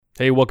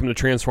Hey, welcome to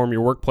Transform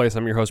Your Workplace.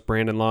 I'm your host,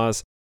 Brandon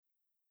Laws.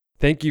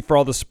 Thank you for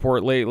all the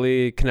support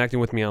lately,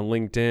 connecting with me on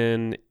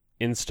LinkedIn,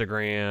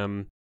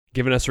 Instagram,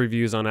 giving us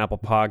reviews on Apple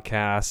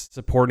Podcasts,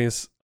 supporting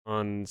us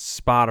on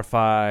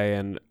Spotify,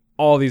 and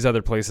all these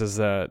other places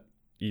that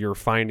you're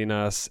finding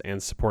us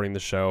and supporting the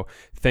show.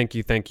 Thank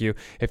you. Thank you.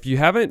 If you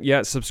haven't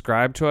yet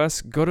subscribed to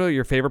us, go to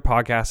your favorite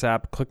podcast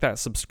app, click that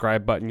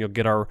subscribe button. You'll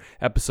get our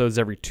episodes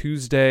every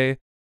Tuesday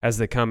as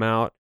they come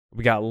out.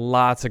 We got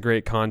lots of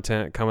great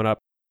content coming up.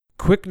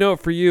 Quick note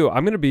for you,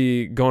 I'm going to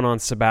be going on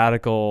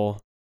sabbatical.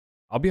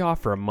 I'll be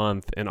off for a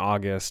month in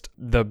August.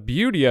 The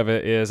beauty of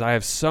it is I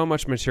have so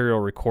much material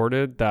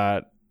recorded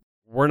that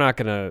we're not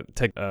going to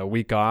take a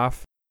week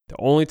off. The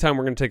only time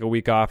we're going to take a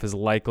week off is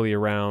likely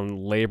around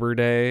Labor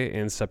Day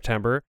in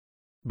September.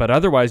 But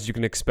otherwise, you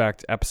can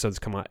expect episodes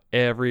come out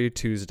every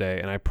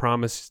Tuesday, and I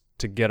promise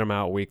to get them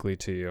out weekly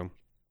to you.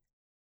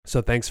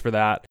 So thanks for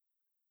that.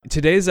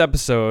 Today's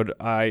episode,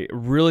 I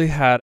really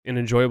had an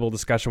enjoyable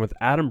discussion with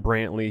Adam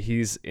Brantley.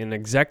 He's an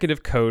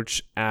executive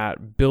coach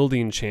at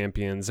Building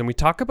Champions, and we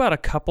talk about a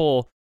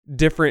couple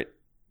different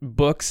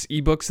books,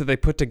 ebooks that they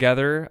put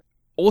together.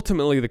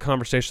 Ultimately, the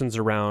conversation's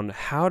around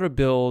how to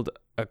build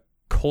a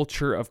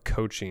culture of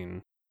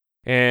coaching.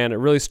 And it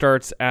really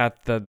starts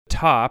at the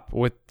top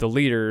with the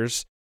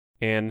leaders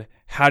and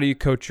how do you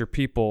coach your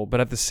people? But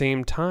at the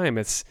same time,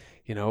 it's,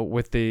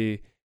 with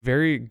the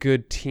very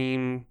good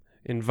team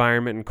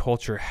environment and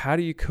culture, how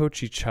do you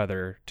coach each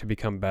other to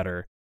become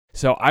better?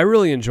 So I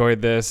really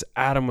enjoyed this.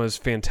 Adam was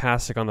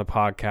fantastic on the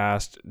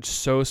podcast,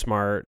 so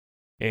smart,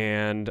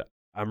 and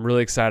I'm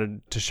really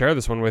excited to share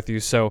this one with you.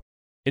 So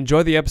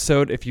enjoy the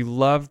episode. If you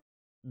loved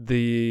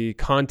the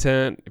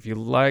content, if you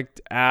liked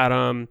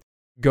Adam,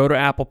 go to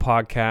Apple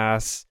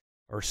Podcasts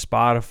or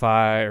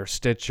Spotify or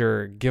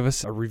Stitcher, give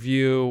us a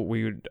review.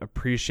 We would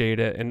appreciate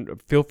it. And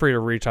feel free to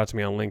reach out to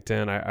me on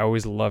LinkedIn. I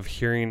always love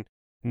hearing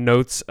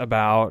notes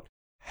about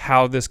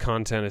how this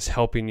content is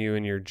helping you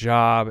in your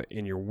job,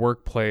 in your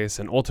workplace,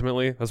 and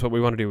ultimately, that's what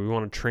we want to do. We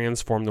want to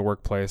transform the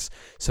workplace.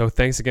 So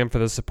thanks again for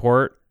the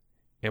support,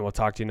 and we'll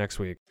talk to you next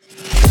week.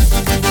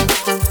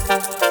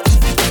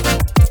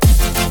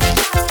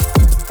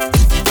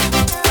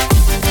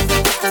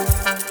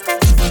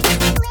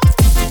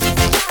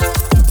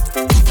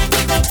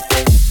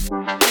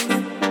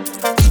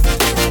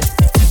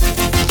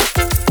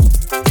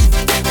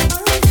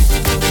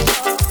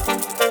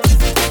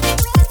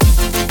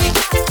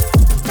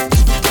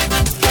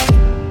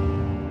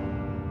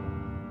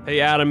 Hey,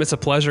 Adam, it's a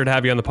pleasure to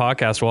have you on the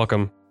podcast.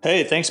 Welcome.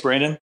 Hey, thanks,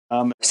 Brandon.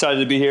 I'm excited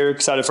to be here,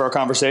 excited for our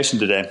conversation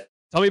today.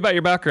 Tell me about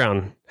your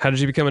background. How did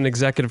you become an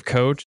executive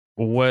coach?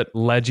 What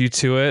led you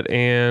to it,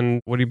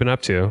 and what have you been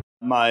up to?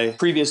 My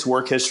previous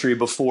work history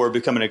before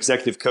becoming an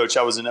executive coach,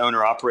 I was an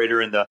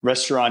owner-operator in the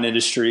restaurant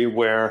industry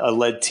where I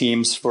led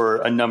teams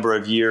for a number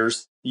of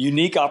years.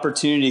 Unique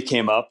opportunity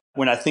came up.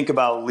 When I think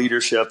about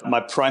leadership, my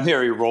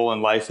primary role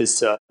in life is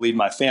to lead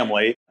my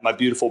family. My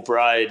beautiful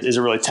bride is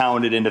a really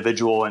talented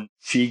individual, and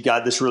she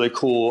got this really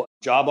cool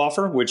job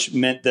offer, which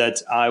meant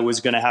that I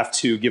was going to have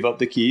to give up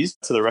the keys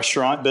to the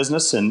restaurant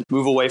business and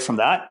move away from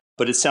that.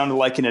 But it sounded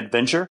like an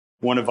adventure.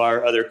 One of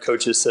our other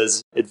coaches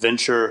says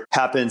adventure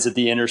happens at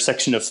the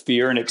intersection of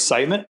fear and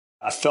excitement.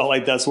 I felt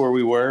like that's where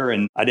we were,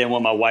 and I didn't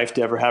want my wife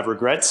to ever have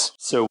regrets.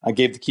 So I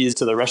gave the keys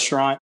to the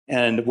restaurant.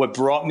 And what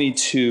brought me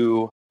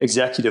to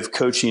executive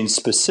coaching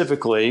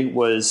specifically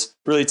was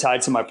really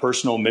tied to my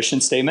personal mission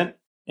statement,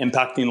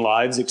 impacting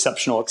lives,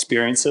 exceptional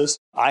experiences.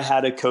 I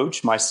had a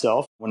coach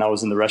myself when I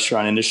was in the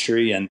restaurant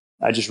industry, and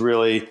I just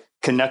really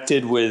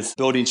connected with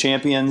Building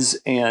Champions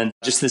and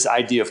just this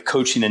idea of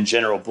coaching in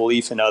general,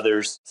 belief in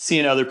others,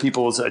 seeing other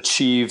people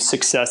achieve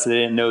success that they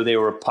didn't know they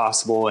were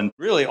possible, and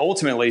really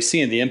ultimately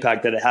seeing the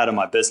impact that it had on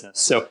my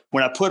business. So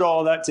when I put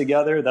all that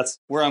together, that's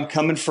where I'm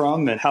coming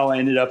from and how I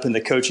ended up in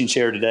the coaching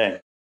chair today.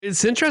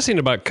 It's interesting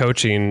about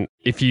coaching.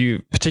 If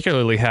you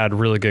particularly had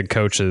really good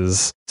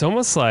coaches, it's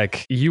almost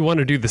like you want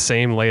to do the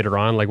same later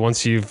on. Like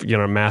once you've,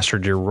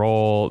 mastered your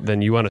role,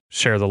 then you want to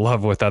share the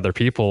love with other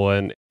people,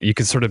 and you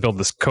can sort of build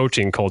this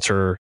coaching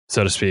culture,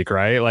 so to speak,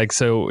 right? Like,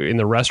 so in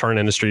the restaurant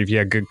industry, if you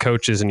have good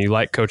coaches and you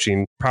like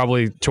coaching,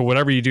 probably to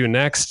whatever you do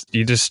next,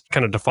 you just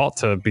kind of default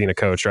to being a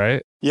coach,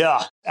 right?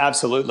 Yeah,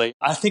 absolutely.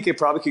 I think it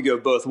probably could go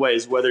both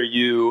ways, whether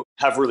you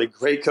have really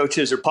great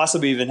coaches or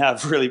possibly even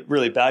have really,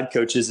 really bad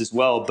coaches as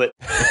well. But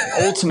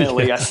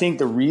ultimately, yeah. I think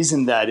the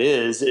reason that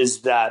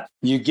is that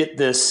you get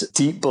this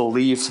deep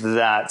belief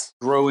that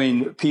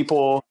growing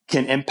people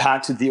can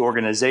impact the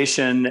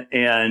organization.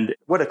 And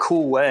what a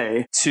cool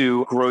way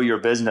to grow your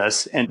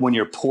business. And when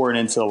you're pouring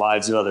into the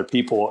lives of other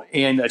people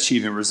and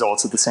achieving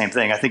results at the same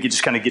thing, I think it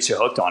just kind of gets you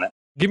hooked on it.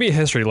 Give me a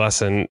history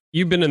lesson.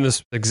 You've been in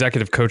this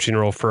executive coaching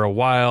role for a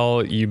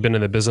while. You've been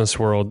in the business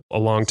world a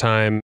long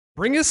time.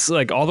 Bring us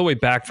like all the way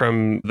back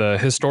from the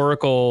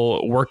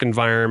historical work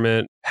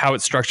environment, how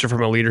it's structured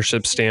from a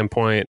leadership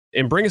standpoint,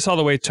 and bring us all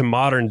the way to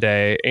modern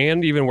day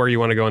and even where you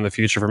want to go in the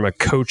future from a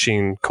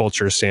coaching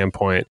culture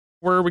standpoint.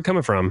 Where are we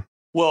coming from?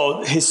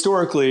 Well,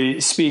 historically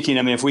speaking,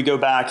 I mean, if we go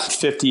back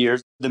 50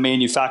 years, the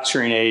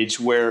manufacturing age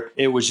where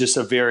it was just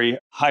a very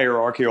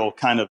hierarchical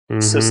kind of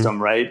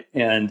system, right?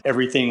 And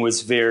everything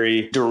was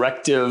very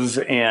directive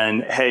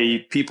and, hey,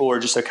 people are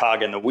just a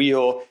cog in the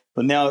wheel.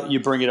 But now you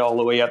bring it all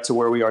the way up to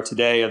where we are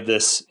today of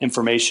this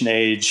information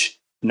age,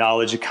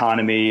 knowledge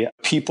economy.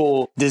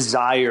 People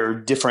desire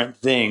different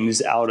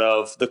things out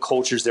of the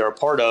cultures they're a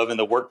part of and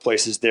the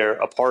workplaces they're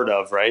a part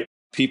of, right?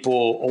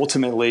 People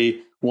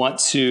ultimately want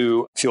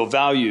to feel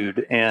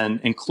valued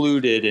and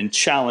included and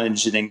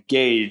challenged and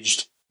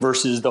engaged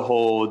versus the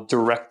whole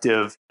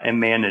directive and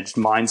managed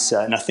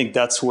mindset. And I think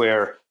that's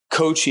where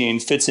coaching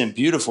fits in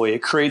beautifully.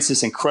 It creates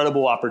this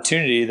incredible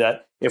opportunity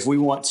that if we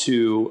want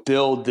to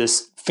build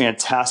this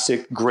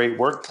fantastic, great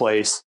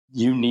workplace,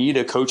 you need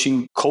a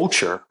coaching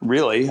culture,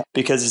 really,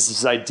 because it's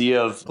this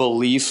idea of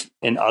belief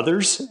in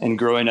others and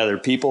growing other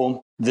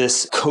people.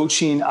 This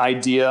coaching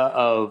idea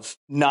of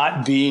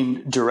not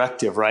being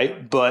directive,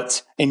 right?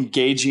 But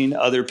engaging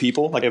other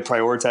people. Like it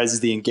prioritizes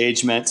the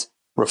engagement,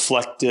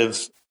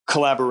 reflective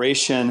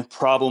collaboration,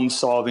 problem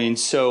solving.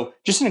 So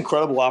just an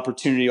incredible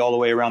opportunity all the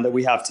way around that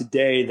we have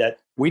today that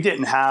we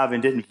didn't have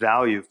and didn't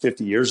value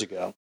 50 years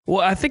ago.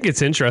 Well, I think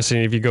it's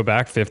interesting if you go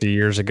back 50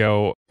 years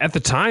ago. At the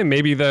time,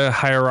 maybe the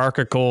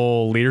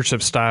hierarchical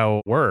leadership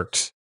style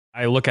worked.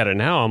 I look at it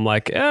now, I'm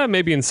like,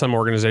 maybe in some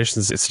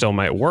organizations it still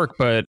might work.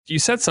 But you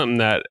said something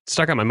that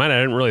stuck out in my mind I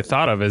didn't really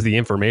thought of as the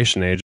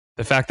information age.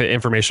 The fact that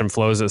information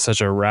flows at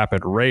such a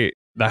rapid rate,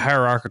 the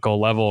hierarchical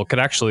level could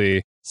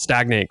actually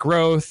stagnate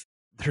growth.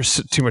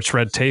 There's too much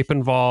red tape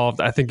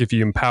involved. I think if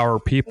you empower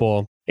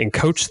people and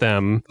coach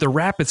them, the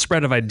rapid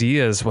spread of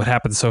ideas would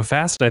happen so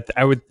fast.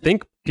 I would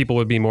think people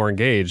would be more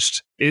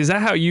engaged. Is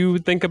that how you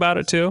think about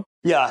it too?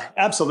 Yeah,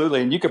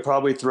 absolutely. And you could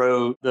probably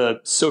throw the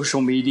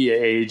social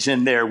media age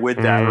in there with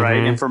that,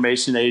 right?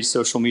 Information age,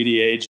 social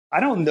media age.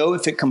 I don't know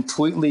if it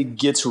completely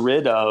gets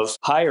rid of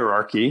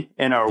hierarchy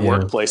in our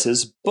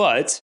workplaces,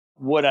 but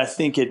what I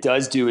think it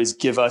does do is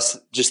give us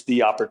just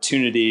the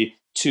opportunity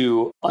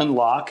to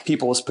unlock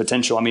people's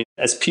potential. I mean,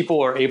 as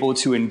people are able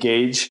to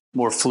engage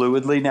more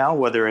fluidly now,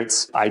 whether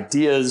it's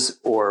ideas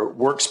or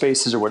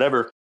workspaces or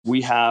whatever,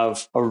 we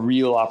have a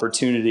real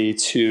opportunity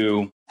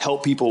to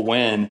help people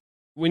win.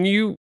 When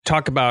you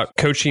talk about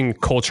coaching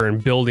culture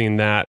and building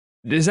that,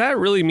 does that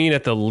really mean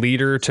at the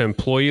leader to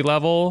employee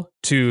level,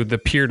 to the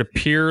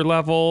peer-to-peer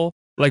level?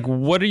 Like,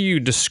 what are you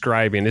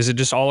describing? Is it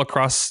just all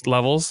across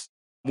levels?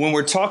 When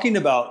we're talking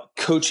about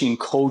coaching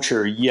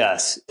culture,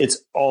 yes, it's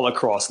all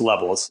across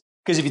levels.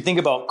 Because if you think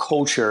about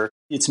culture,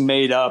 it's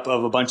made up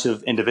of a bunch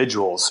of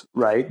individuals,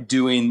 right?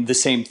 Doing the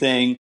same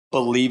thing,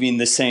 believing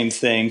the same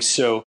thing.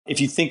 So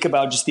if you think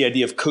about just the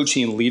idea of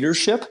coaching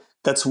leadership,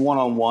 that's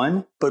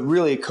one-on-one, but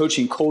really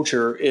coaching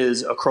culture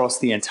is across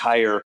the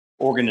entire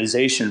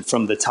organization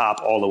from the top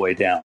all the way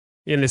down.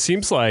 And it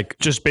seems like,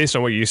 just based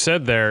on what you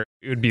said there,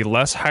 it would be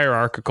less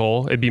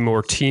hierarchical, it'd be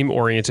more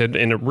team-oriented,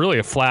 and really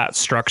a flat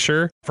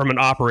structure from an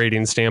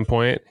operating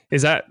standpoint.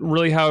 Is that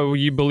really how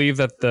you believe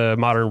that the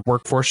modern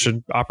workforce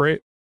should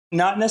operate?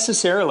 Not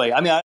necessarily.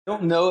 I mean, I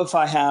don't know if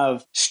I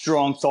have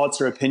strong thoughts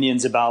or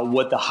opinions about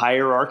what the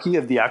hierarchy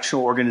of the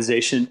actual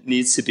organization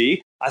needs to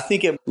be. I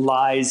think it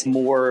lies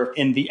more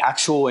in the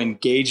actual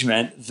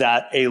engagement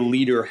that a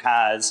leader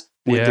has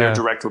with their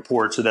direct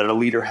reports or that a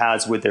leader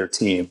has with their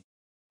team.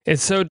 And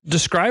so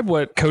describe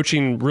what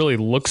coaching really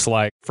looks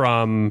like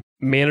from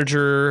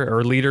manager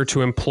or leader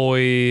to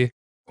employee,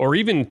 or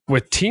even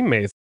with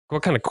teammates.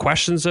 What kind of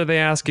questions are they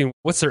asking?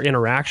 What's their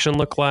interaction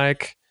look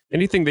like?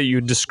 Anything that you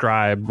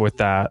describe with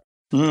that?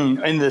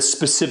 In the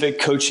specific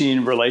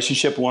coaching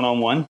relationship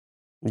one-on-one?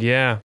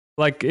 Yeah.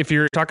 Like if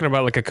you're talking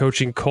about like a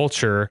coaching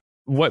culture,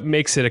 what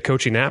makes it a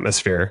coaching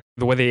atmosphere?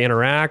 The way they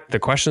interact, the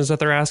questions that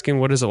they're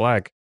asking, what is it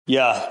like?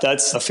 Yeah,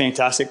 that's a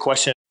fantastic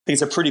question. I think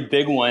it's a pretty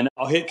big one.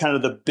 I'll hit kind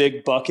of the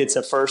big buckets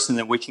at first, and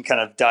then we can kind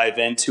of dive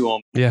into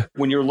them. Yeah.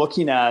 When you're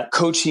looking at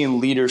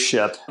coaching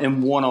leadership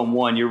and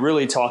one-on-one, you're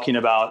really talking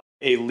about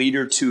a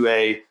leader to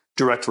a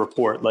direct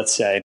report, let's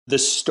say. The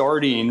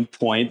starting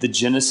point, the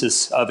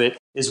genesis of it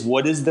is,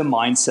 what is the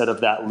mindset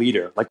of that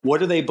leader? Like,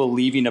 what are they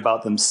believing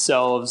about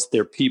themselves,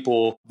 their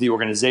people, the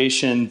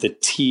organization, the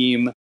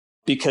team?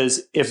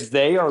 Because if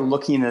they are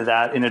looking at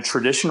that in a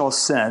traditional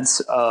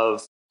sense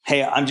of,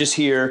 hey, I'm just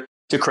here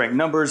to crank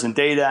numbers and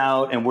data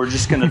out, and we're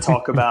just going to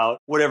talk about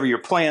whatever your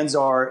plans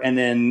are, and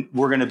then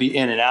we're going to be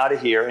in and out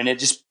of here, and it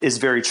just is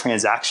very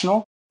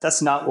transactional.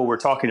 That's not what we're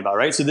talking about,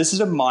 right? So this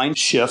is a mind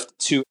shift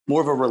to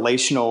more of a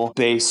relational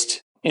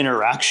based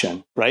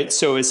interaction, right?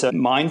 So it's a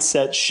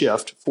mindset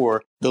shift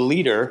for the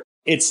leader.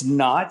 It's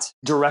not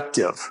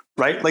directive,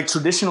 right? Like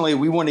traditionally,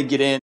 we want to get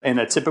in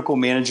a typical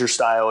manager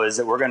style is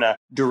that we're going to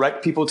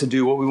direct people to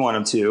do what we want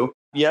them to.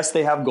 Yes,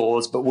 they have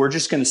goals, but we're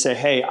just going to say,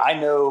 hey, I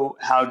know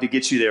how to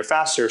get you there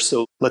faster,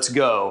 so let's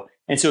go.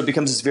 And so it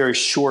becomes this very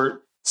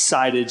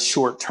short-sighted,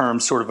 short-term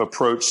sort of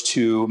approach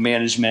to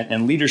management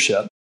and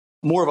leadership.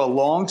 More of a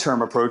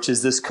long-term approach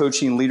is this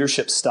coaching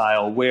leadership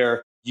style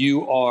where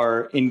you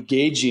are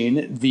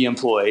engaging the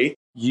employee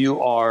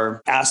You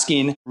are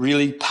asking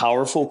really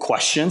powerful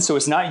questions. So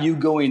it's not you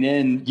going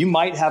in, you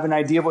might have an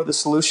idea of what the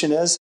solution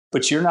is,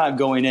 but you're not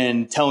going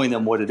in telling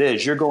them what it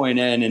is. You're going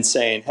in and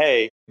saying,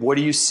 hey, what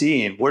are you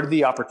seeing? What are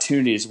the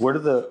opportunities? What are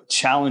the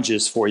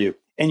challenges for you?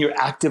 And you're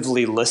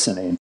actively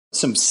listening.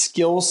 Some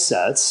skill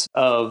sets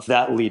of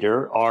that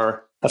leader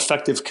are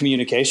effective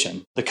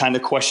communication, the kind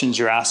of questions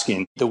you're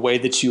asking, the way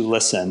that you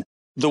listen,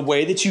 the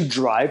way that you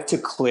drive to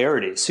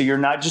clarity. So you're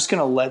not just going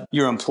to let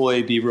your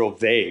employee be real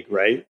vague,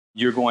 right?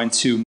 You're going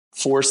to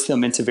force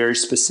them into very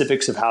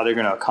specifics of how they're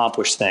going to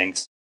accomplish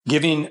things,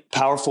 giving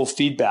powerful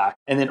feedback,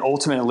 and then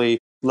ultimately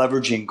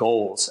leveraging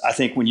goals. I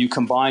think when you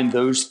combine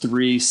those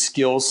three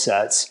skill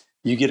sets,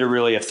 you get a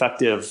really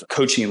effective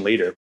coaching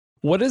leader.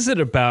 What is it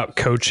about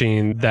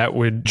coaching that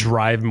would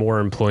drive more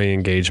employee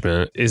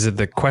engagement? Is it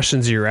the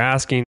questions you're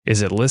asking?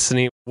 Is it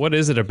listening? What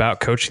is it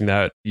about coaching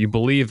that you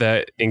believe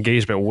that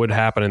engagement would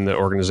happen in the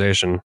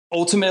organization?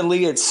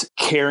 Ultimately, it's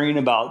caring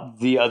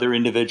about the other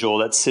individual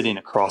that's sitting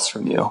across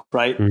from you,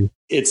 right? Mm.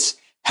 It's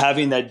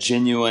having that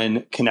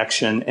genuine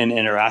connection and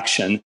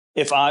interaction.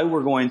 If I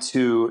were going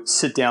to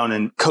sit down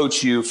and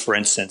coach you, for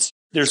instance,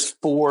 there's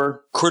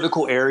 4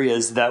 critical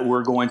areas that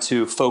we're going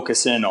to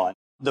focus in on.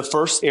 The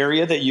first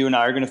area that you and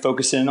I are going to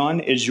focus in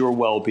on is your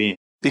well-being,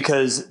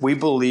 because we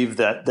believe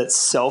that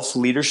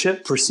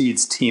self-leadership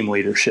precedes team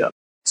leadership.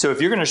 So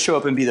if you're going to show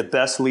up and be the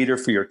best leader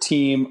for your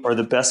team or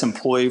the best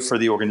employee for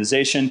the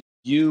organization,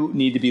 you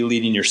need to be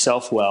leading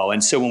yourself well.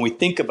 And so when we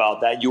think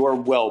about that, your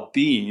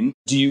well-being,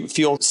 do you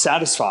feel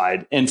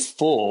satisfied and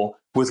full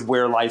with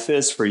where life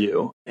is for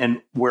you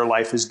and where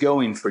life is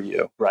going for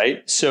you,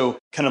 right? So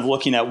kind of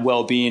looking at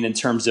well-being in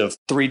terms of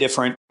 3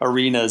 different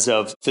arenas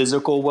of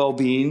physical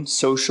well-being,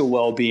 social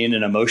well-being,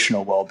 and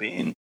emotional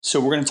well-being.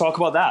 So we're going to talk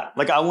about that.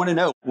 Like, I want to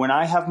know, when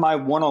I have my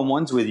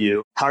one-on-ones with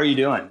you, how are you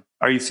doing?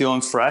 Are you feeling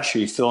fresh? Are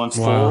you feeling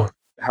full? Wow.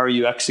 How are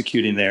you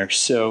executing there?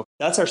 So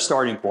that's our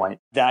starting point.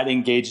 That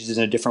engages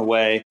in a different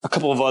way. A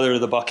couple of other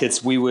of the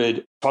buckets, we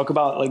would talk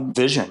about like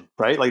vision,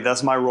 right? Like,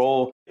 that's my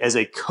role as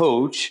a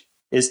coach,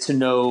 is to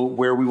know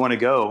where we want to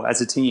go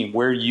as a team,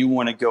 where you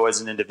want to go as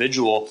an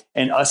individual,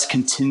 and us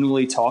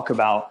continually talk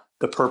about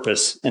the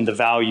purpose and the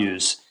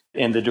values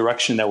and the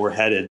direction that we're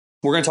headed.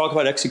 We're going to talk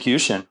about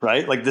execution,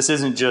 right? Like, this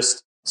isn't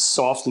just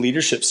soft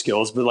leadership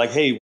skills, but like,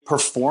 hey,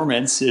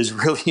 performance is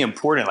really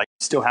important. Like,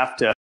 you still have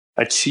to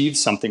achieve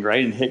something,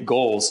 right? And hit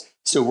goals.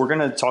 So we're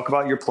going to talk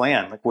about your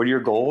plan. Like, what are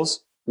your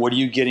goals? What are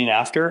you getting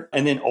after?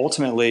 And then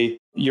ultimately,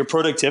 your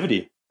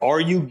productivity. Are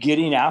you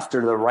getting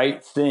after the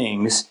right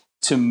things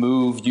to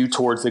move you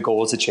towards the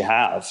goals that you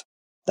have?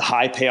 The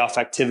high payoff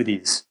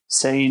activities,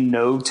 saying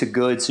no to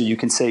good so you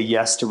can say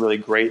yes to really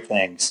great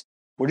things.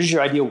 What does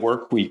your ideal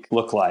work week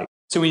look like?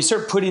 So when you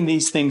start putting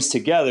these things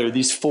together,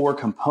 these 4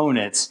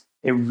 components,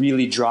 it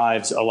really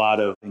drives a lot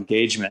of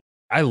engagement.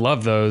 I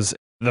love those.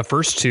 The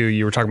first 2,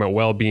 you were talking about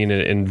well-being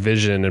and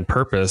vision and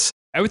purpose.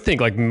 I would think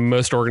like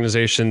most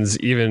organizations,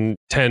 even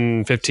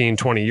 10, 15,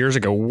 20 years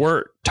ago,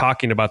 weren't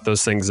talking about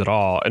those things at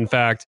all. In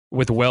fact,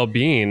 with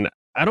well-being,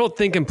 I don't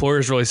think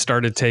employers really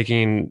started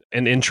taking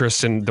an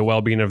interest in the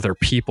well-being of their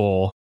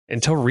people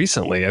until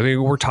recently. I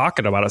mean, we're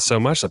talking about it so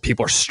much that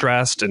people are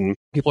stressed and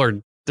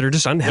they're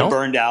just unhealthy. They're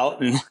burned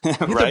out. Right?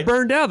 They're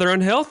burned out. They're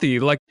unhealthy.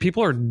 Like,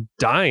 people are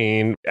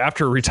dying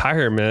after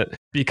retirement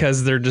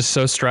because they're just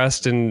so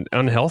stressed and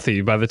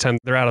unhealthy by the time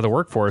they're out of the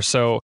workforce.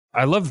 So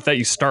I love that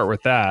you start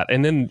with that.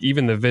 And then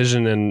even the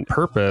vision and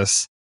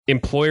purpose.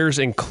 Employers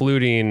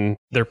including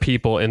their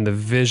people in the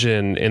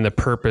vision, in the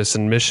purpose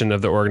and mission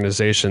of the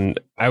organization,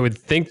 I would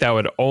think that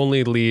would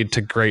only lead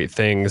to great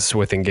things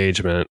with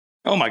engagement.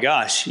 Oh my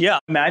gosh. Yeah.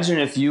 Imagine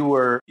if you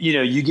were,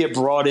 you get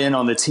brought in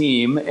on the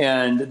team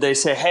and they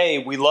say, hey,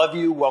 we love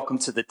you. Welcome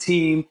to the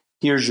team.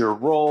 Here's your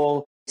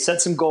role.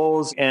 Set some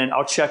goals and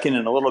I'll check in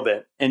a little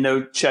bit. And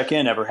no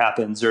check-in ever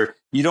happens, or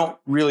you don't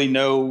really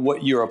know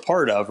what you're a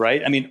part of,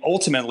 right? I mean,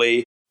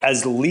 ultimately,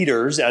 as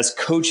leaders, as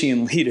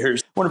coaching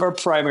leaders, one of our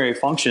primary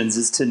functions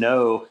is to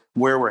know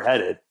where we're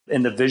headed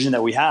and the vision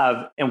that we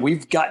have. And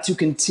we've got to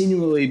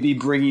continually be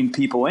bringing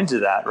people into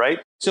that, right?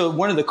 So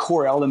one of the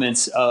core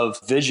elements of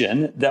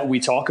vision that we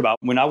talk about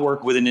when I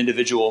work with an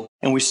individual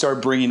and we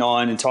start bringing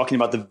on and talking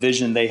about the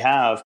vision they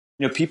have,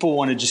 people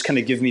want to just kind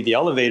of give me the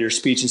elevator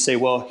speech and say,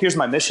 well, here's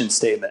my mission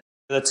statement.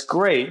 That's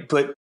great,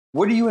 but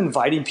what are you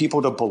inviting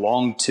people to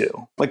belong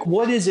to? Like,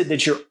 what is it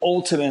that you're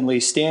ultimately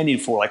standing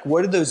for? Like,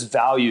 what are those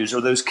values or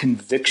those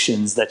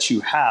convictions that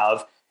you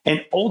have?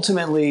 And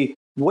ultimately,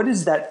 what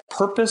is that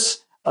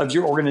purpose of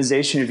your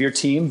organization, of your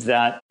team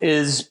that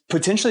is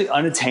potentially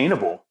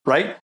unattainable,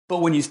 right? But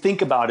when you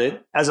think about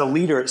it, as a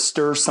leader, it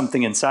stirs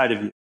something inside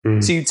of you.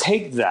 Mm-hmm. So you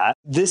take that,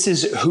 this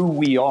is who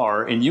we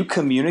are, and you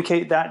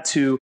communicate that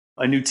to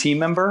a new team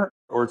member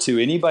or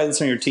to anybody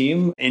that's on your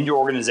team in your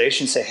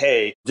organization. Say,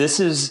 hey, this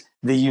is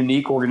the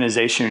unique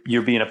organization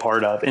you're being a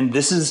part of. And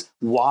this is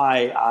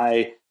why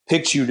I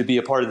picked you to be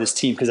a part of this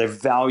team, because I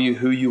value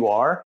who you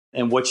are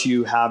and what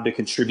you have to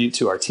contribute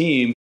to our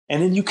team.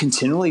 And then you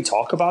continually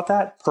talk about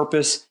that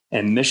purpose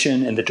and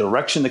mission and the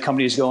direction the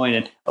company is going.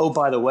 And oh,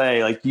 by the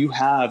way, like, you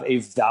have a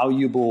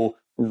valuable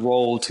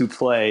role to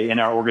play in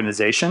our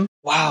organization.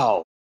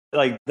 Wow.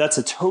 Like that's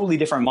a totally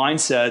different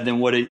mindset than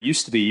what it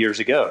used to be years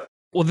ago.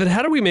 Well, then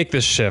how do we make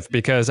this shift?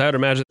 Because I would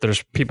imagine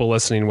there's people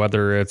listening,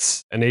 whether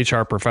it's an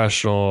HR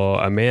professional,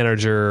 a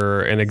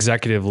manager, an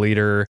executive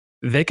leader,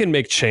 they can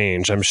make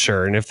change, I'm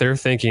sure. And if they're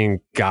thinking,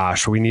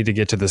 gosh, we need to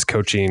get to this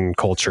coaching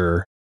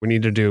culture, we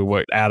need to do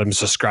what Adam's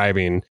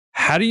describing.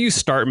 How do you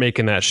start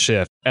making that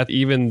shift at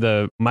even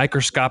the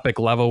microscopic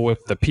level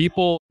with the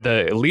people,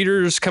 the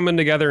leaders coming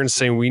together and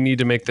saying, we need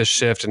to make this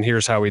shift and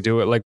here's how we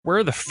do it? Like, where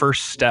are the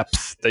first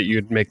steps that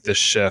you'd make this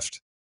shift?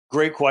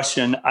 Great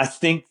question. I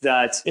think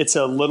that it's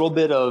a little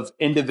bit of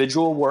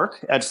individual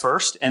work at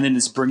first, and then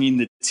it's bringing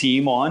the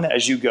team on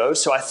as you go.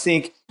 So I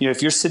think,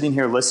 if you're sitting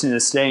here listening to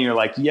this today and you're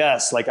like,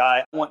 yes, like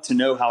I want to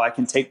know how I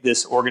can take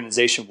this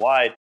organization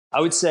wide,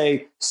 I would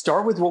say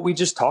start with what we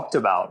just talked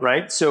about,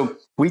 right? So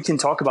we can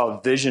talk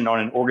about vision on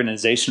an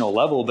organizational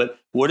level, but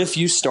what if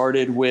you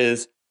started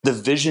with the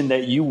vision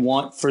that you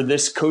want for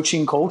this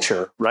coaching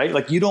culture, right?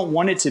 Like you don't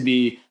want it to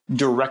be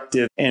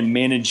directive and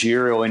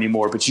managerial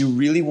anymore, but you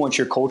really want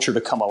your culture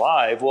to come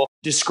alive. Well,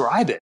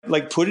 describe it.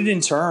 Like put it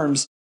in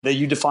terms that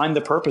you define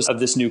the purpose of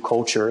this new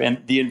culture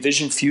and the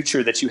envisioned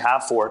future that you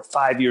have for it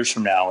 5 years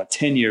from now and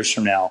 10 years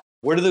from now.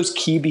 What are those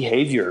key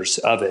behaviors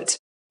of it?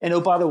 And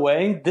oh, by the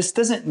way, this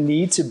doesn't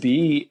need to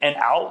be an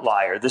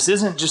outlier. This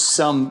isn't just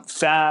some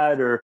fad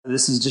or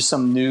this is just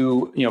some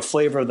new,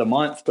 flavor of the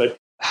month, but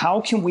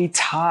how can we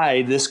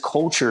tie this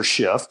culture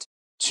shift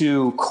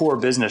to core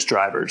business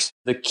drivers?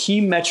 The key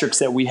metrics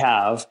that we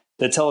have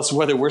that tell us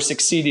whether we're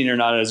succeeding or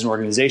not as an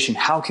organization,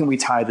 how can we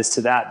tie this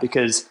to that?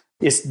 Because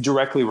it's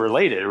directly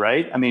related,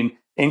 right? I mean,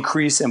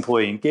 increase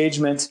employee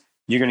engagement,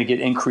 you're going to get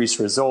increased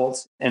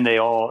results, and they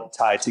all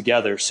tie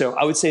together. So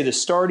I would say the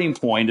starting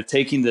point of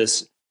taking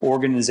this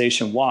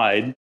organization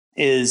wide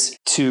is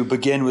to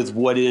begin with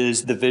what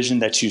is the vision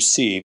that you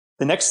see.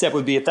 The next step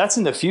would be if that's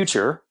in the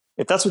future,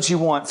 if that's what you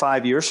want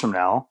 5 years from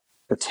now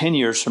or 10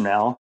 years from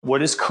now,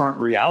 what is current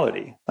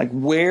reality? Like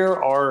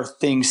where are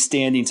things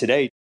standing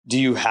today? Do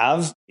you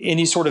have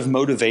any sort of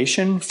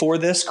motivation for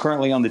this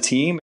currently on the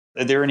team?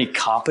 Are there any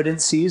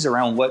competencies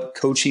around what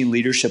coaching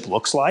leadership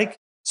looks like?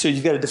 So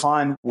you've got to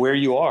define where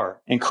you are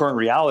in current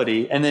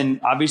reality. And then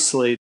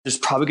obviously there's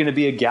probably going to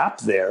be a gap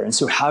there. And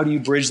so how do you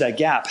bridge that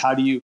gap? How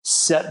do you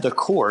set the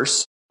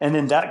course? And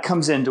then that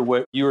comes into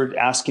what you were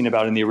asking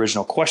about in the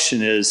original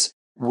question is,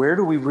 where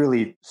do we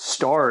really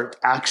start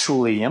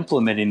actually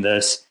implementing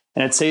this?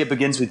 And I'd say it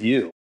begins with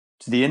you.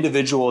 To the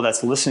individual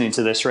that's listening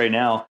to this right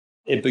now,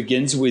 it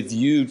begins with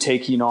you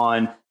taking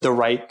on the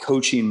right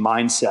coaching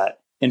mindset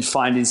and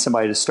finding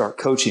somebody to start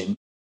coaching.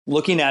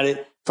 Looking at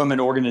it from an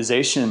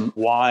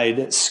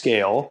organization-wide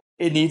scale,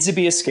 it needs to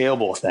be a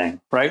scalable thing,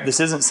 right? This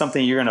isn't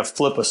something you're going to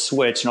flip a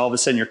switch and all of a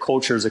sudden your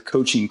culture is a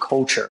coaching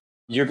culture.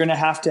 You're going to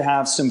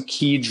have some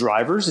key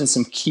drivers and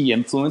some key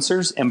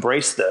influencers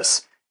embrace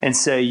this and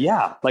say,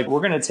 yeah, like we're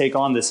going to take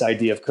on this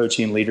idea of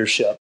coaching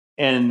leadership.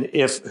 And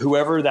if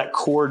whoever that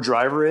core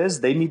driver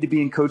is, they need to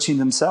be in coaching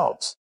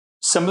themselves.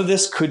 Some of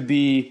this could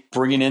be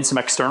bringing in some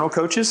external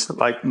coaches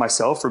like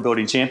myself for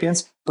Building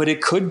Champions, but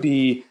it could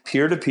be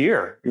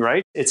peer-to-peer,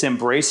 right? It's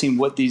embracing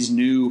what these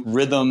new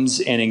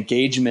rhythms and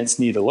engagements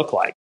need to look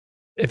like.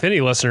 If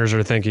any listeners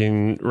are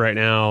thinking right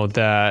now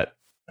that,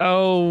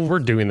 oh, we're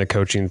doing the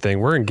coaching thing,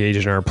 we're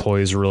engaging our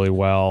employees really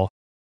well.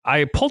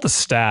 I pulled a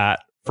stat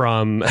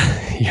from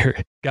your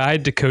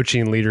Guide to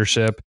Coaching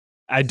Leadership.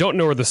 I don't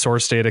know where the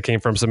source data came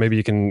from, so maybe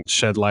you can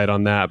shed light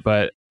on that.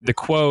 But the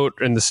quote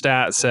and the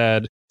stat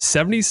said,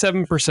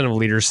 77% of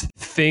leaders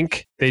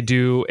think they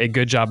do a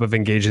good job of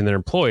engaging their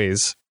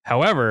employees.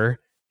 However,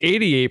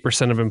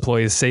 88% of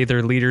employees say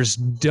their leaders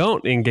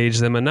don't engage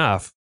them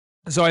enough.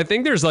 So I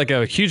think there's like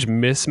a huge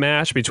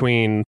mismatch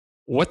between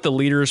what the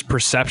leader's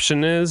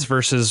perception is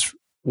versus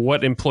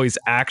what employees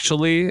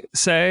actually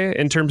say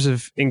in terms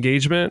of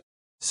engagement.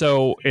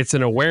 So it's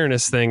an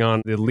awareness thing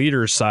on the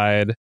leader's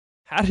side.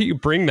 How do you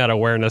bring that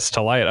awareness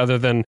to light other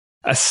than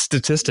a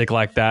statistic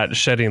like that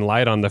shedding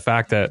light on the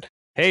fact that,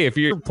 hey, if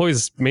your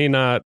employees may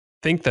not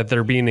think that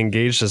they're being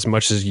engaged as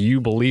much as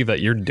you believe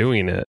that you're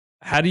doing it,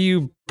 how do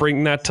you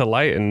bring that to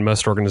light in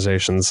most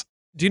organizations?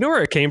 Do you know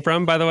where it came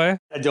from, by the way?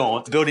 I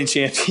don't. The Building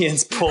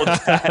Champions pulled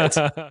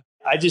that.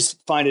 I just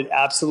find it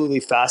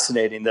absolutely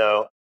fascinating,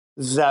 though,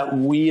 that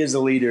we as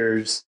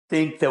leaders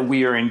think that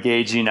we are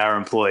engaging our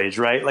employees,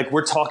 right? Like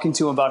we're talking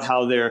to them about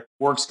how their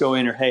work's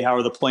going, or hey, how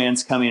are the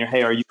plans coming, or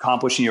hey, are you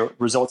accomplishing your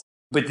results?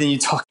 But then you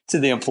talk to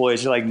the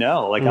employees, you're like,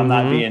 no, like I'm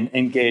not being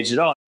engaged at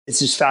all. It's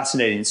just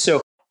fascinating.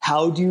 So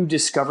how do you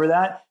discover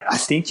that? I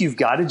think you've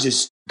got to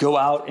just go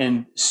out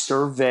and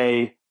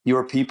survey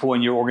your people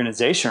in your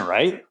organization,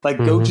 right? Like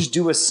go just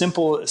do a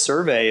simple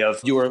survey of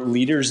your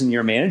leaders and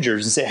your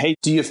managers and say, hey,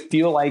 do you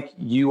feel like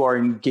you are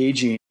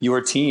engaging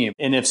your team?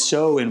 And if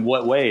so, in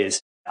what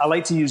ways? I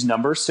like to use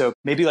numbers. So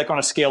maybe like on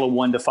a scale of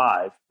 1 to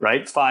 5,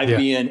 right? 5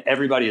 being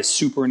everybody is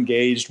super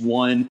engaged.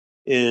 1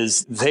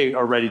 is they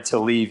are ready to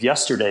leave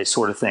yesterday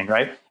sort of thing,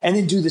 right? And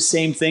then do the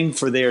same thing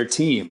for their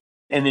team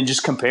and then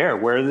just compare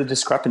where are the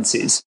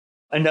discrepancies.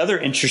 Another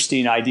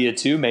interesting idea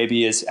too,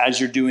 maybe is as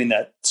you're doing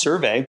that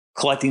survey,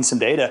 collecting some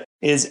data,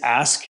 is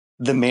ask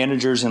the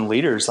managers and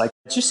leaders, like,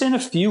 just in a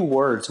few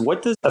words,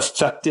 what does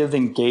effective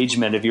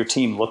engagement of your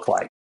team look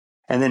like?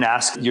 And then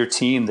ask your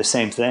team the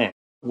same thing.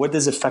 What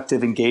does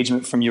effective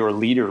engagement from your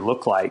leader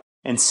look like?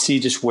 And see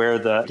just where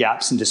the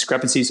gaps and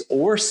discrepancies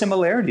or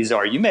similarities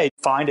are. You may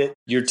find it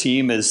your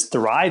team is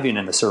thriving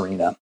in this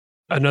arena.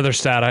 Another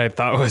stat I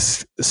thought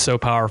was so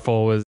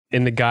powerful was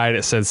in the guide,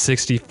 it said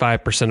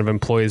 65% of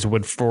employees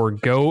would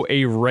forego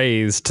a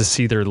raise to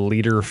see their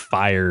leader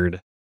fired.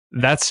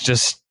 That's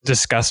just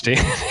disgusting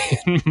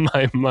in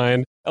my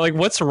mind. Like,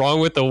 what's wrong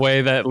with the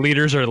way that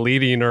leaders are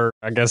leading, or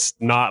I guess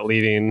not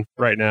leading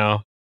right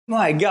now?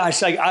 My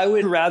gosh, like, I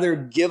would rather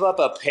give up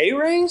a pay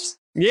raise.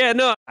 Yeah,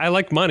 no, I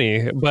like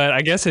money, but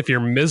I guess if you're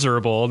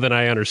miserable, then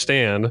I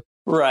understand.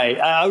 Right.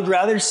 I would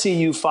rather see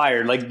you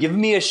fired. Like, give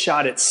me a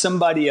shot at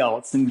somebody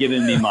else than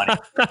giving me money.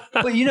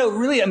 But,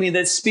 really, I mean,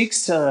 that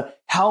speaks to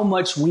how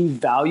much we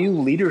value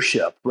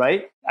leadership,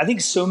 right? I think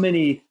so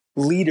many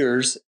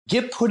leaders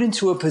get put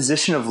into a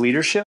position of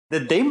leadership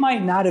that they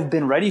might not have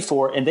been ready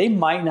for and they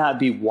might not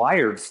be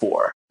wired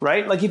for,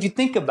 right? Like, if you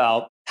think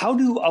about how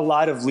do a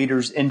lot of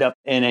leaders end up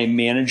in a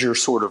manager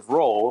sort of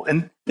role?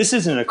 And this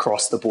isn't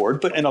across the board,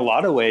 but in a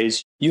lot of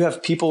ways, you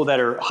have people that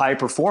are high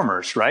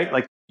performers, right?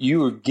 Like,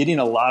 you are getting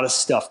a lot of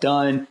stuff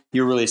done.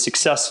 You're really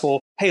successful.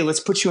 Hey, let's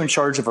put you in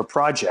charge of a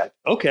project.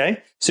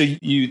 Okay. So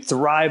you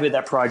thrive at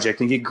that project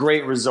and get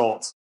great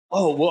results.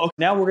 Oh, well,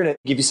 now we're going to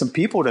give you some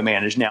people to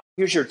manage. Now,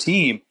 here's your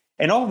team.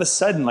 And all of a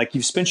sudden, like,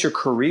 you've spent your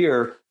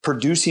career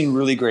producing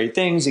really great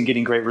things and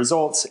getting great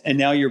results. And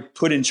now you're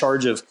put in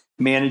charge of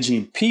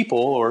managing people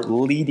or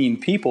leading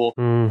people.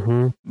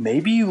 Mm-hmm.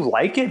 Maybe you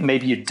like it.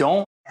 Maybe you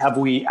don't. Have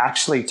we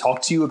actually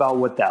talked to you about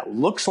what that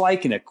looks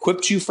like and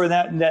equipped you for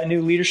that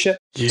new leadership?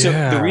 Yeah. So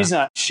the reason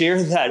I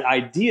share that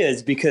idea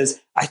is because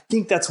I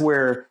think that's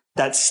where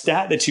that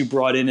stat that you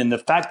brought in and the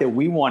fact that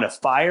we want to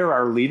fire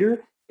our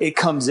leader, it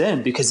comes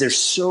in because there's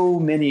so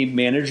many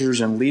managers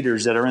and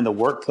leaders that are in the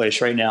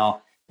workplace right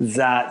now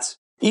that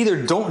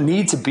either don't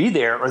need to be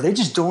there or they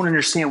just don't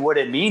understand what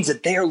it means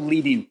that they are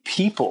leading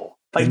people.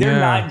 Like, they're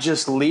not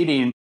just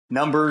leading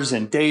numbers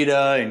and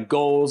data and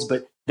goals,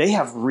 but they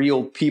have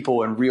real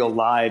people and real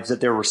lives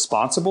that they're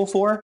responsible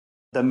for.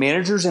 The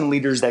managers and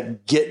leaders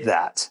that get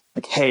that,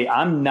 like, hey,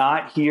 I'm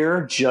not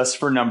here just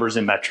for numbers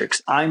and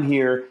metrics. I'm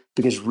here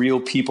because real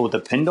people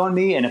depend on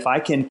me. And if I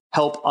can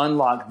help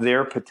unlock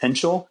their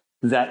potential,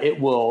 that it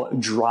will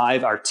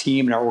drive our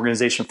team and our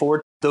organization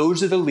forward.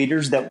 Those are the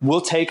leaders that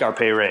will take our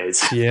pay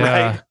raise.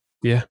 Yeah. Right?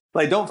 Yeah.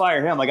 Like, don't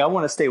fire him. Like, I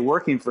want to stay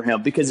working for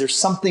him because there's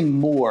something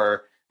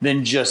more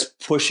than just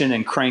pushing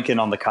and cranking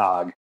on the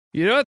cog.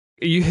 You know what?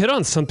 You hit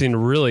on something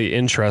really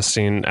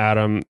interesting,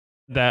 Adam,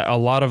 that a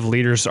lot of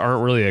leaders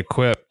aren't really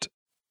equipped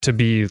to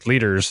be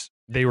leaders.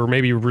 They were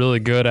maybe really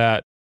good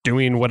at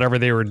doing whatever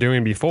they were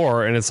doing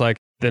before. And it's like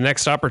the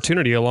next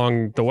opportunity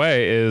along the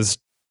way is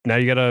now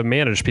you got to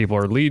manage people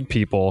or lead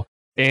people.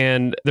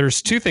 And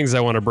there's two things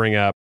I want to bring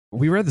up.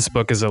 We read this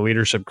book as a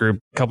leadership group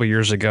a couple of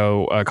years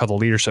ago called The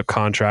Leadership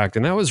Contract.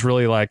 And that was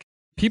really like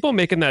people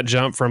making that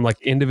jump from like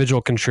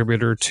individual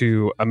contributor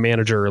to a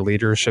manager or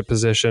leadership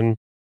position.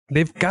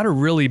 They've got to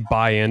really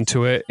buy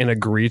into it and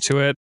agree to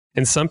it.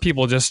 And some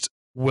people just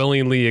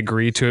willingly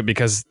agree to it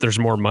because there's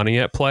more money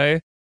at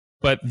play,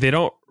 but they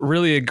don't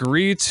really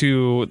agree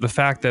to the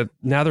fact that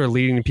now they're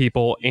leading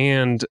people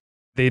and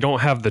they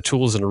don't have the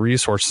tools and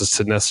resources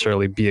to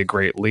necessarily be a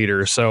great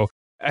leader. So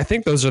I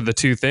think those are the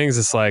two things.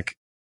 It's like,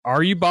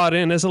 are you bought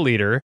in as a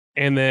leader?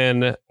 And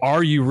then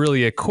are you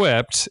really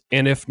equipped?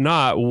 And if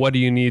not, what do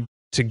you need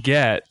to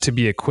get to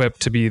be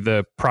equipped to be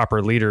the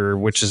proper leader,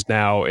 which is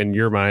now in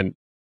your mind,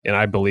 and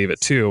I believe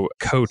it too,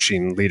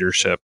 coaching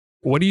leadership.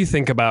 What do you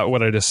think about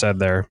what I just said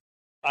there?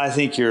 I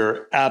think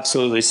you're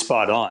absolutely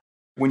spot on.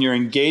 When you're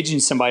engaging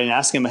somebody and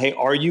asking them, hey,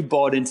 are you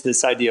bought into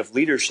this idea of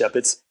leadership?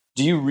 It's,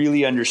 do you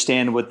really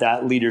understand what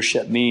that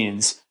leadership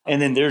means?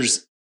 And then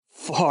there's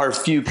far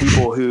few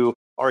people who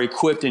are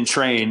equipped and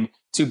trained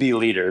to be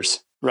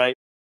leaders, right?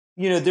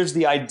 There's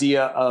the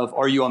idea of,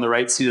 are you on the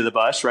right seat of the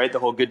bus, right? The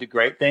whole good to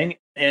great thing.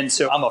 And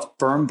so I'm a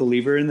firm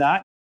believer in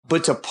that.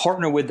 But to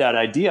partner with that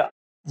idea,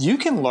 you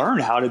can learn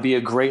how to be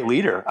a great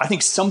leader. I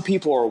think some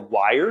people are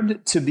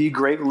wired to be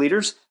great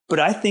leaders, but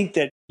I think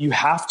that you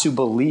have to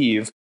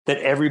believe that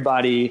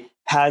everybody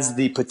has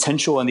the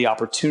potential and the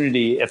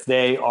opportunity, if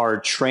they are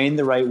trained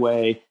the right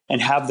way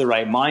and have the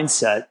right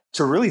mindset,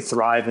 to really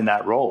thrive in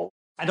that role.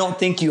 I don't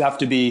think you have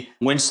to be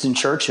Winston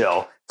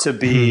Churchill to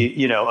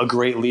be, a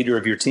great leader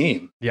of your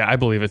team. Yeah, I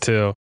believe it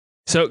too.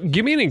 So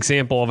give me an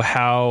example of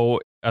how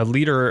a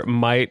leader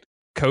might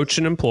coach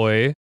an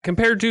employee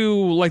compared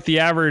to like the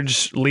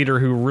average leader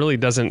who really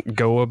doesn't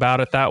go about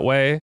it that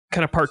way.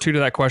 Kind of part two to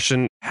that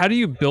question. How do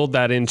you build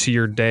that into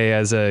your day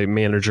as a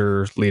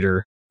manager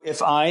leader?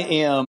 If I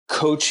am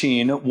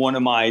coaching one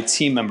of my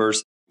team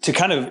members, to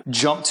kind of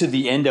jump to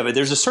the end of it,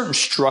 there's a certain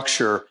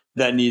structure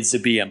that needs to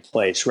be in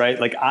place, right?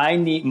 Like, I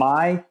need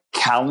my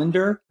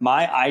calendar,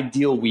 my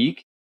ideal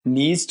week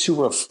needs to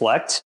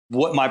reflect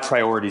what my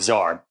priorities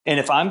are. And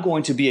if I'm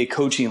going to be a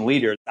coaching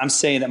leader, I'm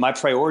saying that my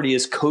priority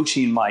is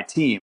coaching my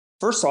team.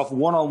 First off,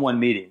 one-on-one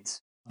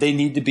meetings. They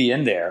need to be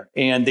in there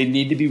and they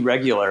need to be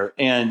regular,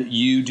 and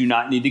you do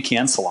not need to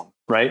cancel them,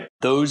 right?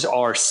 Those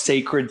are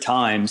sacred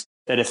times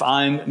that if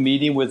I'm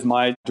meeting with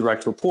my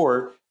direct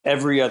report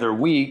every other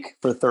week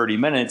for 30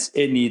 minutes,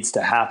 it needs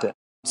to happen.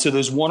 So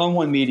those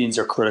one-on-one meetings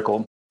are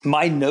critical.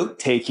 My note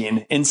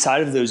taking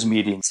inside of those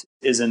meetings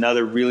is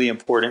another really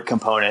important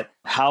component.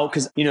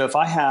 Because, if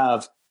I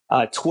have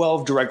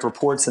 12 direct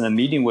reports that I'm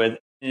meeting with,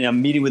 and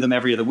I'm meeting with them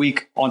every other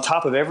week, on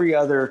top of every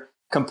other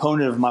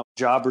component of my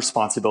job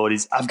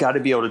responsibilities, I've got to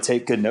be able to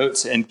take good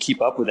notes and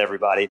keep up with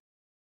everybody.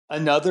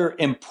 Another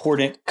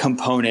important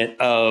component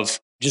of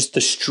just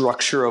the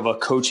structure of a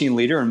coaching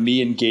leader and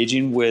me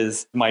engaging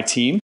with my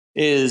team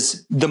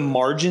is the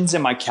margins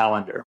in my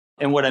calendar.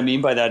 And what I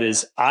mean by that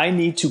is I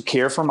need to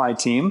care for my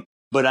team,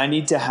 but I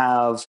need to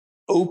have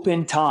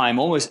open time,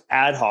 almost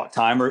ad hoc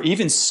time, or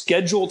even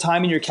schedule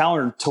time in your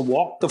calendar to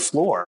walk the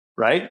floor,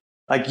 right?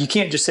 Like you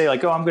can't just say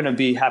like, oh, I'm going to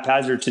be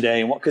haphazard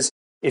today. Because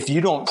if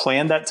you don't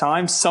plan that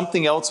time,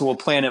 something else will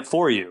plan it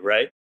for you,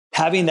 right?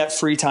 Having that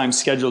free time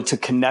scheduled to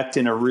connect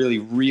in a really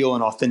real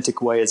and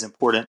authentic way is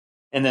important.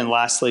 And then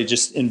lastly,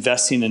 just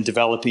investing and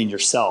developing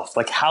yourself.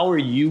 Like, how are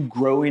you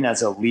growing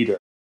as a leader?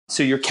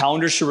 So your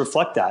calendar should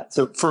reflect that.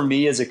 So for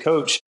me as a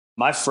coach,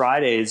 my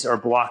Fridays are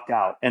blocked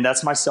out, and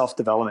that's my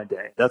self-development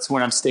day. That's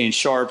when I'm staying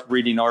sharp,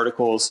 reading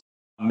articles,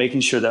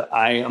 making sure that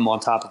I am on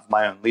top of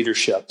my own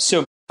leadership.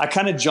 So I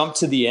kind of jumped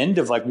to the end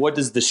of like, what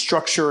does the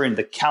structure and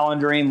the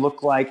calendaring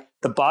look like?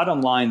 The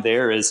bottom line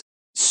there is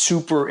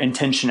super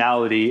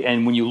intentionality.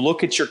 And when you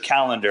look at your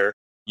calendar,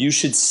 you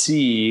should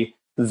see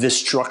the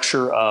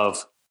structure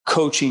of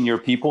coaching your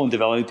people and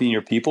developing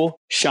your people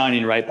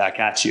shining right back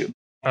at you.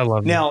 I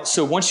love Now,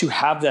 so once you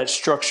have that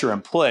structure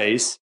in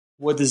place,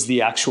 what does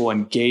the actual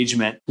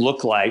engagement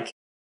look like?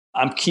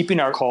 I'm keeping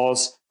our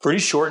calls pretty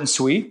short and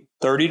sweet,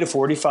 30 to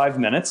 45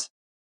 minutes.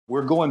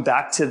 We're going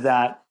back to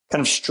that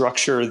kind of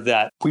structure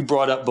that we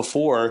brought up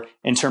before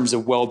in terms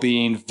of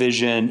well-being,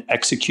 vision,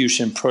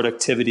 execution,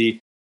 productivity.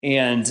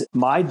 And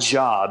my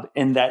job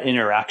in that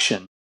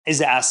interaction is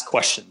to ask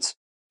questions.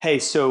 Hey,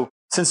 so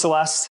since the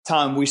last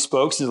time we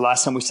spoke, since the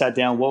last time we sat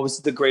down, what was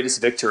the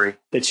greatest victory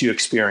that you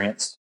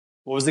experienced?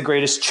 What was the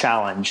greatest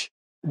challenge?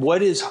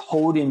 What is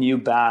holding you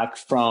back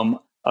from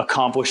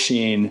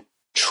accomplishing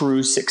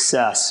true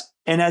success?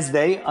 And as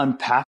they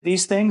unpack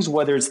these things,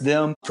 whether it's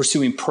them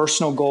pursuing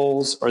personal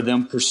goals or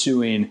them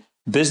pursuing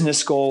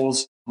business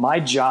goals, my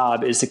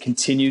job is to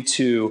continue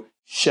to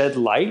shed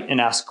light and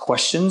ask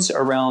questions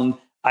around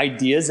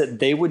ideas that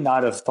they would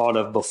not have thought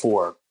of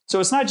before. So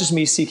it's not just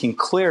me seeking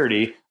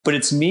clarity, but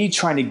it's me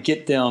trying to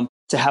get them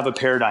to have a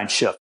paradigm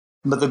shift.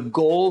 But the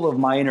goal of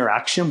my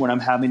interaction when I'm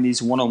having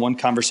these one-on-one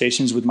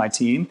conversations with my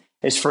team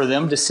is for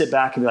them to sit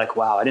back and be like,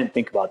 wow, I didn't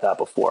think about that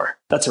before.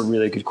 That's a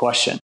really good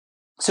question.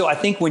 So I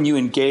think when you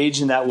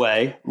engage in that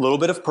way, a little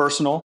bit of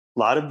personal, a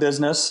lot of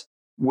business,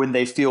 when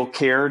they feel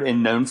cared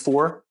and known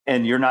for,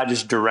 and you're not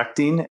just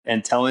directing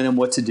and telling them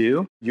what to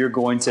do, you're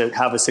going to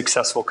have a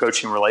successful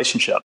coaching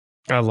relationship.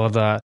 I love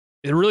that.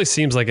 It really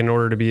seems like in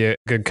order to be a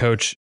good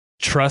coach,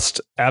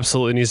 trust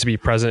absolutely needs to be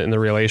present in the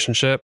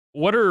relationship.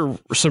 What are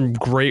some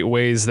great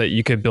ways that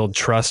you could build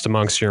trust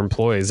amongst your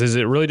employees? Is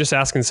it really just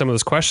asking some of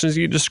those questions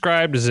you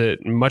described? Is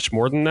it much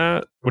more than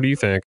that? What do you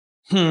think?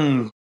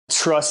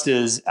 Trust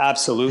is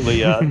absolutely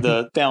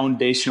the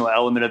foundational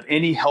element of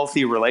any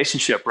healthy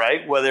relationship,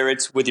 right? Whether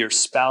it's with your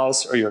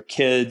spouse or your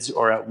kids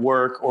or at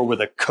work or with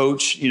a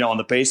coach, on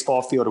the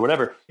baseball field or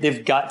whatever,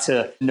 they've got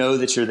to know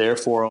that you're there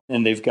for them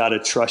and they've got to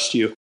trust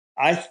you.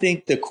 I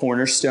think the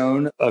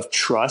cornerstone of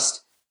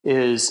trust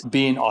is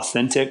being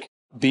authentic,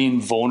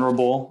 being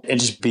vulnerable, and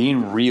just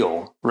being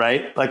real,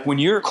 right? Like when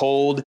you're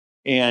cold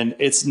and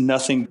it's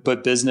nothing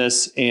but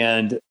business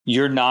and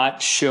you're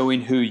not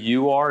showing who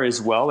you are as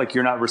well, like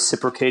you're not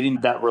reciprocating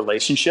that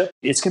relationship,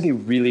 it's going to be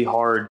really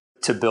hard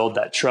to build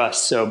that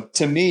trust. So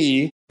to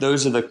me,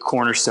 those are the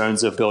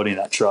cornerstones of building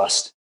that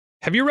trust.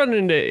 Have you run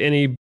into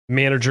any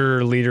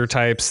manager leader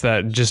types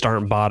that just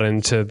aren't bought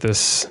into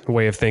this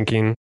way of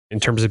thinking in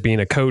terms of being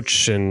a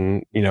coach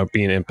and,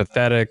 being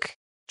empathetic,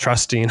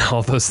 trusting,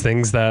 all those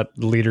things that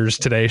leaders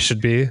today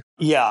should be?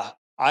 Yeah,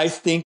 I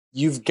think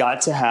you've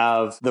got to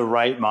have the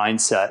right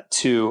mindset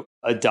to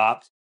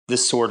adopt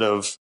this sort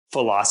of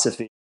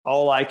philosophy.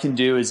 All I can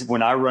do is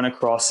when I run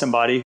across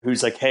somebody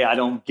who's like, hey, I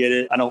don't get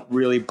it, I don't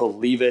really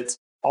believe it,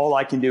 all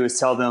I can do is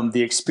tell them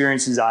the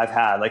experiences I've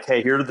had. Like,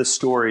 hey, here are the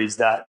stories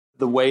that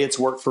the way it's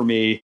worked for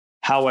me,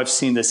 how I've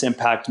seen this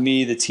impact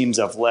me, the teams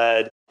I've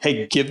led.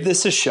 Hey, give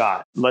this a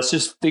shot. Let's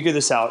just figure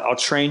this out. I'll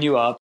train you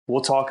up.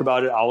 We'll talk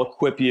about it. I'll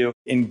equip you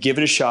and give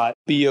it a shot.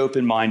 Be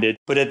open-minded.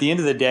 But at the end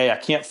of the day, I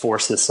can't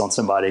force this on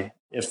somebody.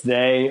 If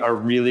they are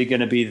really going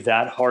to be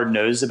that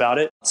hard-nosed about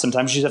it,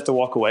 sometimes you just have to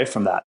walk away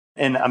from that.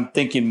 And I'm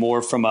thinking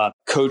more from a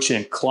coach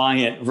and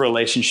client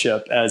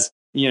relationship as,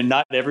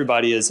 not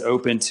everybody is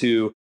open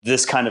to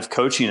this kind of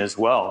coaching as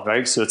well,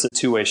 right? So it's a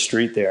two-way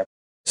street there.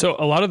 So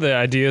a lot of the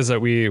ideas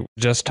that we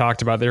just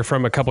talked about, they're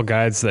from a couple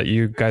guides that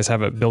you guys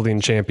have at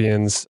Building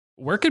Champions.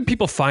 Where could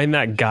people find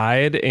that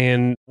guide,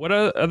 and what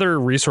other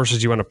resources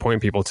do you want to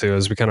point people to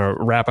as we kind of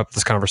wrap up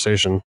this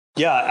conversation?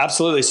 Yeah,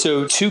 absolutely.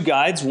 So 2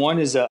 guides. One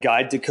is a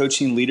guide to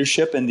coaching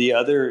leadership, and the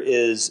other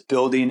is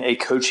building a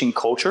coaching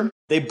culture.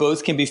 They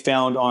both can be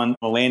found on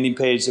a landing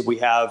page that we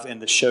have in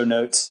the show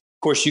notes.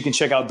 Of course, you can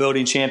check out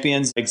Building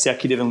Champions,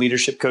 executive and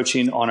leadership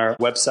coaching on our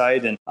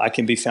website, and I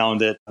can be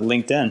found at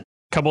LinkedIn. A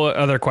couple of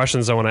other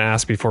questions I want to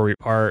ask before we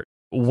part.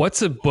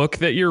 What's a book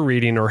that you're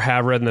reading or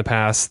have read in the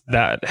past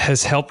that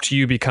has helped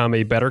you become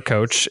a better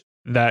coach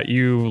that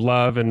you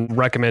love and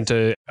recommend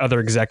to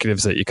other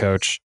executives that you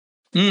coach?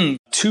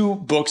 2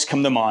 books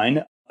come to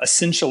mind.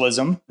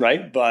 Essentialism,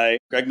 right, by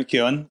Greg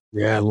McKeown.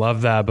 Yeah, I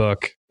love that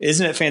book.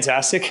 Isn't it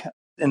fantastic?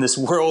 In this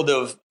world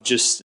of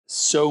just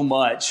so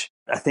much,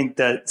 I think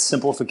that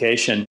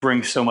simplification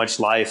brings so much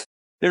life.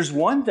 There's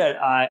one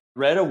that I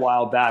read a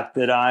while back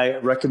that I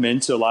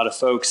recommend to a lot of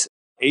folks,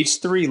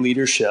 H3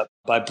 Leadership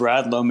by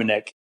Brad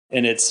Lomenick.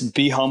 And it's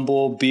be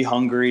humble, be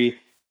hungry,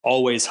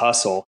 always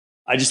hustle.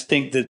 I just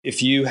think that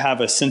if you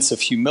have a sense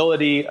of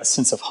humility, a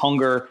sense of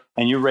hunger,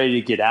 and you're ready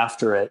to get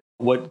after it,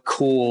 what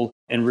cool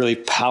and really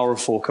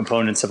powerful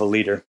components of a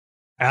leader.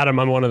 Adam,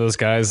 I'm one of those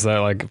guys that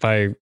like, if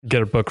I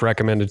get a book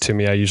recommended to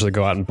me, I usually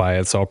go out and buy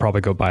it. So I'll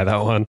probably go buy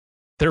that one.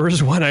 There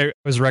was one I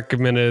was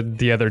recommended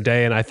the other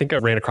day, and I think I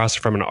ran across it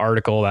from an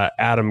article that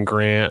Adam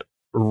Grant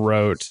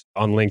wrote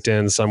on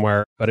LinkedIn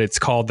somewhere, but it's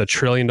called The $1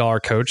 Trillion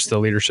Coach, the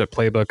Leadership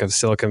Playbook of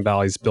Silicon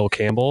Valley's Bill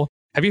Campbell.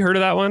 Have you heard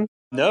of that one?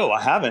 No,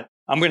 I haven't.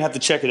 I'm going to have to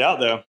check it out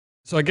though.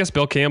 So I guess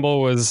Bill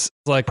Campbell was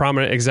like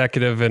prominent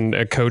executive and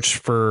a coach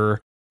for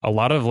a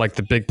lot of like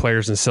the big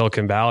players in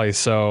Silicon Valley.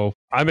 So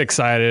I'm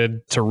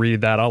excited to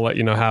read that. I'll let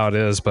you know how it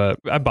is, but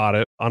I bought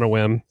it on a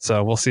whim.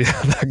 So we'll see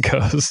how that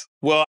goes.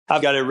 Well,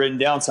 I've got it written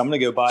down, so I'm going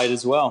to go buy it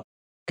as well.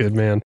 Good,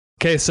 man.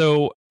 Okay.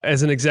 So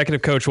as an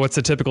executive coach, what's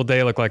a typical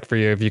day look like for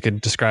you, if you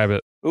could describe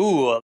it?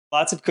 Ooh,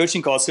 lots of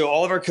coaching calls. So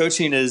all of our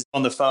coaching is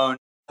on the phone.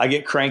 I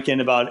get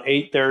cranking about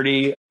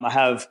 8:30. I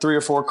have 3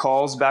 or 4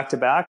 calls back to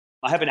back.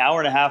 I have an hour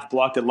and a half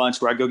blocked at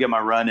lunch where I go get my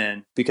run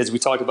in because we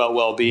talk about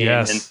well-being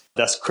and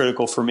that's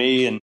critical for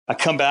me. And I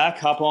come back,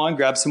 hop on,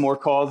 grab some more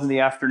calls in the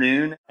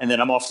afternoon, and then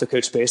I'm off to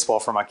coach baseball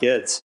for my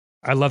kids.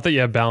 I love that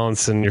you have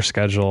balance in your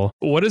schedule.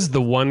 What is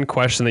the one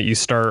question that you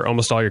start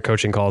almost all your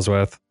coaching calls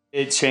with?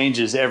 It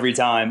changes every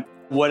time.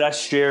 What I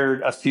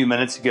shared a few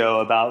minutes ago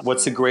about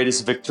what's the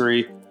greatest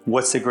victory,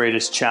 what's the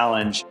greatest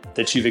challenge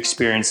that you've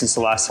experienced since the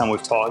last time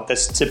we've talked,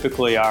 that's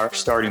typically our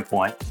starting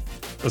point.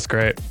 That's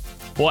great.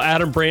 Well,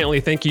 Adam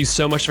Brantley, thank you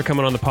so much for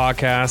coming on the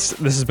podcast.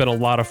 This has been a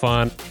lot of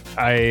fun.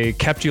 I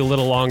kept you a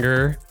little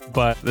longer,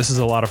 but this is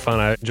a lot of fun.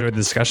 I enjoyed the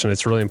discussion.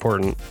 It's really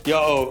important.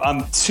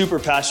 I'm super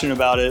passionate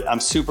about it. I'm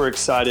super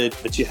excited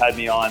that you had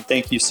me on.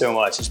 Thank you so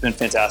much. It's been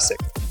fantastic.